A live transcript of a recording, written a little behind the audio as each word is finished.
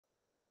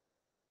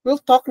We'll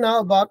talk now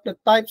about the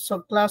types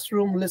of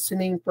classroom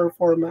listening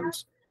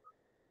performance.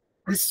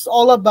 This is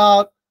all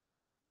about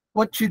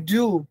what you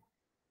do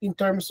in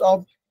terms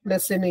of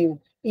listening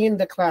in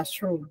the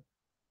classroom.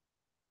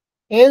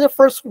 And the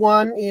first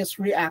one is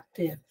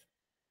reactive.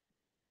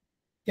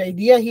 The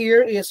idea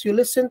here is you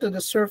listen to the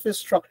surface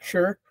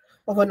structure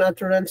of an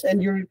utterance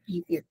and you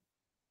repeat it.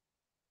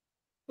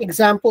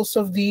 Examples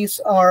of these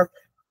are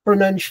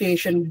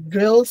pronunciation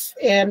drills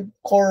and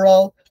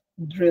choral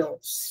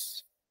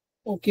drills.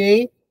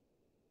 Okay?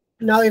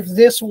 Now, if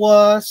this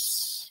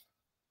was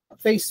a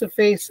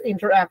face-to-face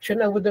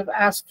interaction, I would have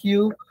asked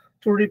you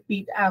to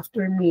repeat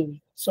after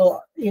me.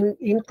 So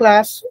in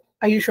class,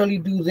 I usually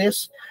do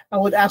this. I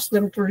would ask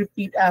them to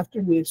repeat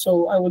after me.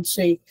 So I would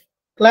say,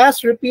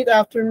 class, repeat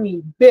after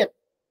me, bit.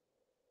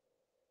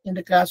 And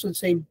the class would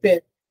say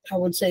bit. I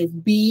would say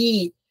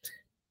beat,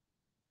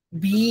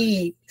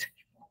 beat,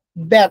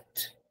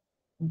 bet,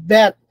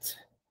 bet,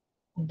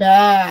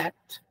 bat,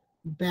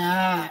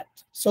 bat.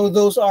 So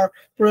those are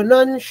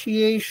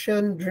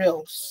pronunciation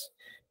drills.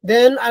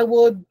 Then I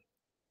would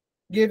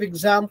give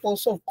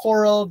examples of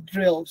choral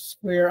drills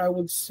where I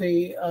would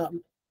say,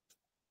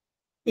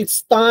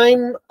 it's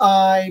time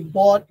I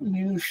bought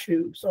new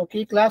shoes.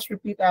 Okay, class,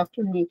 repeat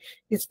after me.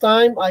 It's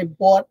time I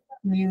bought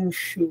new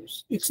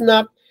shoes. It's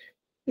not,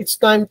 it's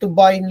time to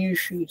buy new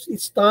shoes.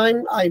 It's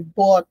time I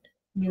bought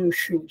new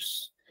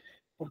shoes.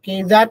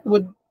 Okay,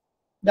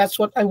 that's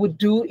what I would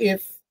do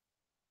if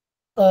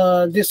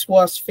this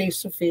was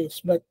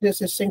face-to-face, but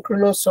this is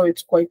synchronous, so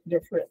it's quite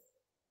different.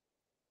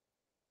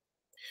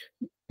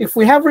 If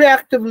we have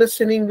reactive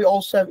listening, we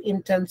also have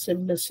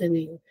intensive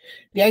listening.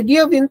 The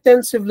idea of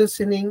intensive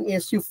listening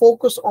is you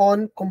focus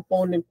on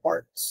component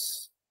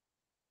parts.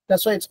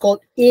 That's why it's called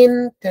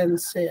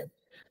intensive.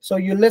 So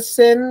you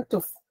listen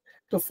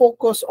to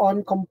focus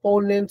on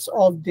components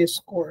of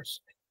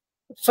discourse.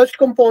 Such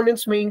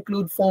components may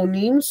include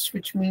phonemes,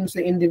 which means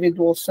the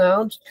individual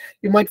sounds.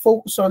 You might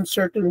focus on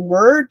certain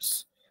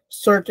words,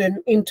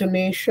 certain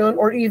intonation,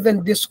 or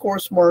even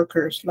discourse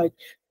markers like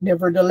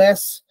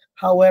nevertheless,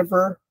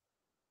 however.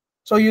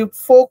 So you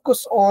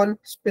focus on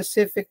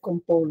specific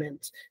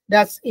components.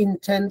 That's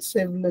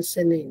intensive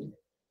listening.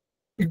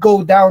 You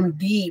go down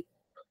deep.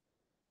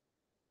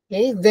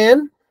 Okay,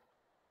 then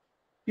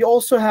you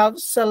also have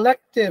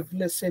selective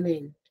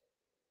listening.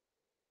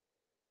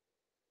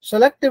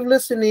 Selective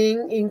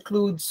listening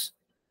includes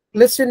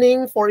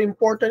listening for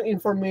important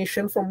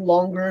information from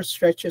longer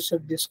stretches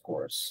of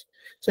discourse.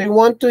 So you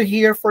want to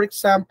hear, for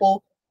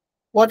example,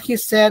 what he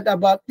said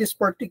about this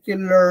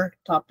particular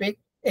topic,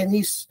 and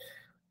he's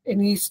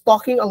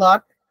talking a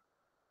lot,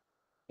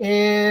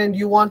 and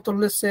you want to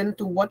listen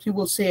to what he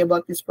will say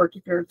about this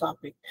particular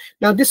topic.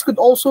 Now, this could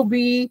also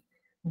be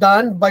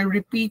done by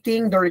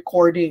repeating the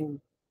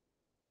recording.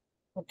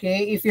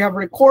 Okay, if you have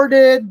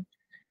recorded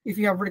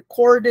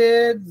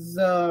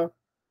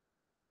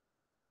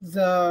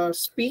the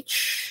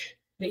speech,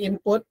 the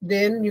input,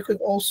 then you could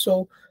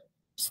also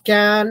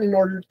scan in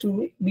order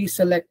to be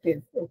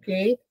selective.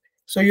 Okay,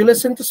 so you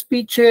listen to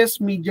speeches,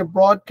 media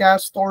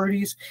broadcast,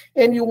 stories,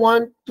 and you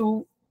want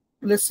to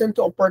listen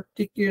to a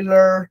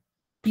particular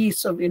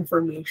piece of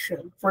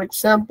information. For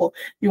example,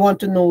 you want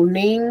to know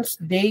names,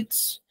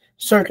 dates,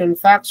 certain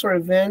facts or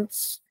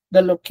events,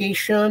 the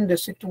location, the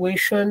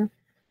situation,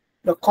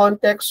 the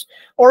context,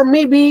 or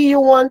maybe you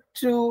want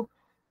to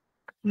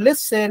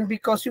listen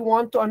because you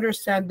want to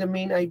understand the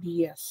main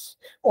ideas,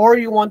 or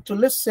you want to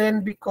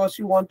listen because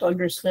you want to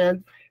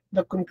understand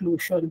the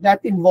conclusion.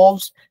 That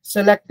involves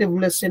selective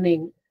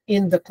listening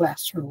in the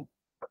classroom.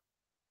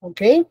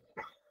 Okay?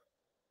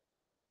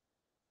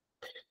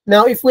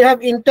 Now, if we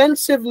have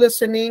intensive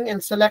listening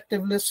and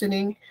selective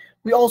listening,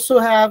 we also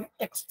have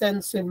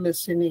extensive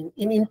listening.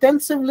 In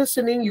intensive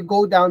listening, you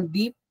go down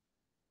deep.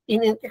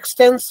 In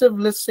extensive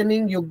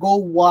listening, you go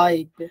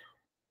wide.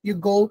 You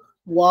go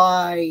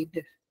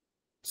wide.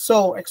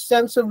 So,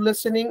 extensive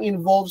listening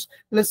involves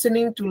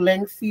listening to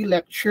lengthy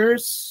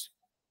lectures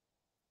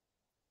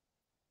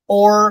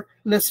or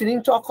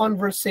listening to a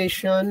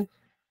conversation,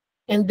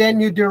 and then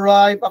you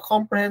derive a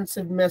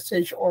comprehensive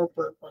message or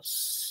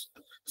purpose.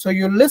 So,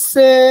 you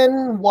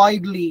listen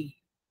widely.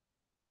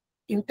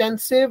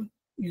 Intensive,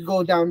 you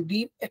go down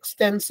deep.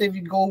 Extensive,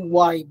 you go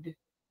wide.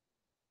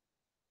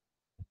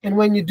 And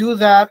when you do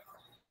that,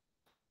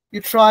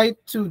 you try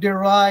to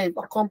derive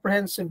a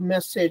comprehensive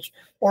message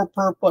or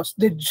purpose,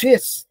 the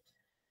gist,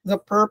 the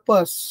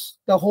purpose,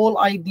 the whole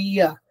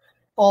idea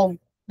of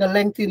the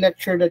lengthy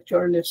lecture that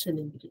you're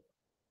listening to.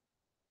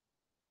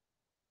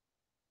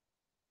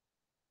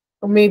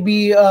 Or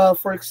maybe,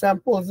 for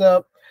example,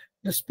 the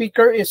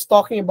speaker is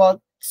talking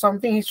about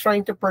something. He's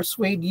trying to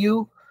persuade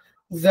you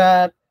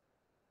that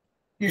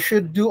you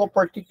should do a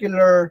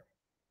particular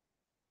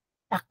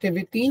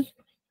activity,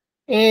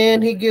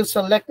 and he gives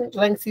a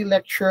lengthy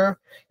lecture,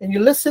 and you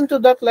listen to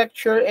that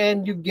lecture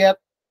and you get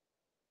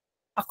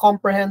a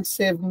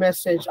comprehensive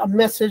message, a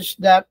message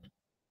that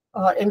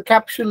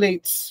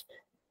encapsulates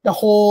the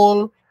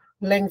whole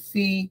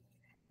lengthy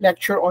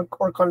lecture or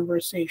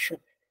conversation.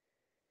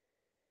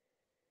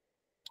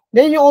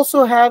 Then you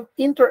also have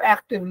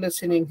interactive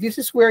listening. This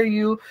is where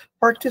you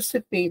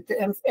participate.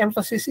 The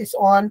emphasis is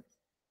on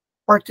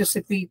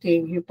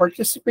participating. You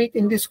participate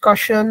in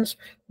discussions,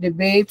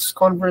 debates,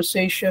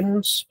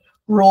 conversations,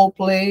 role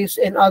plays,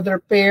 and other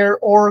pair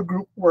or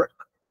group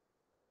work.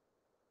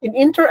 In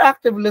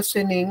interactive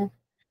listening,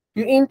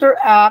 you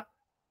interact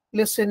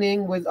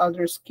listening with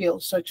other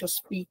skills such as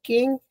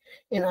speaking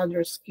and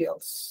other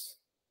skills.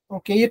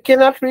 Okay, you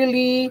cannot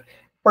really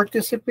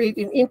participate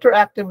in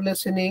interactive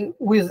listening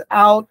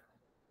without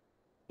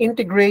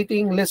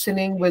integrating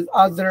listening with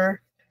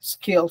other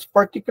skills,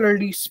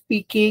 particularly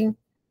speaking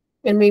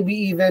and maybe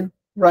even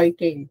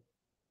writing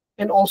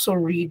and also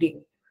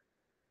reading.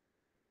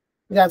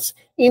 That's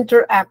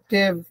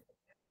interactive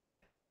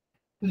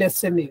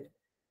listening.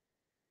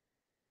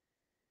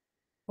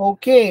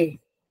 Okay,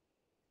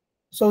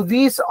 so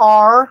these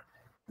are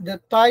the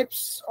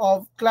types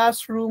of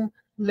classroom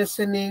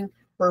listening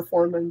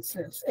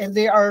performances, and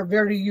they are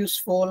very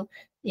useful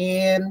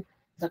in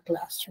the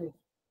classroom.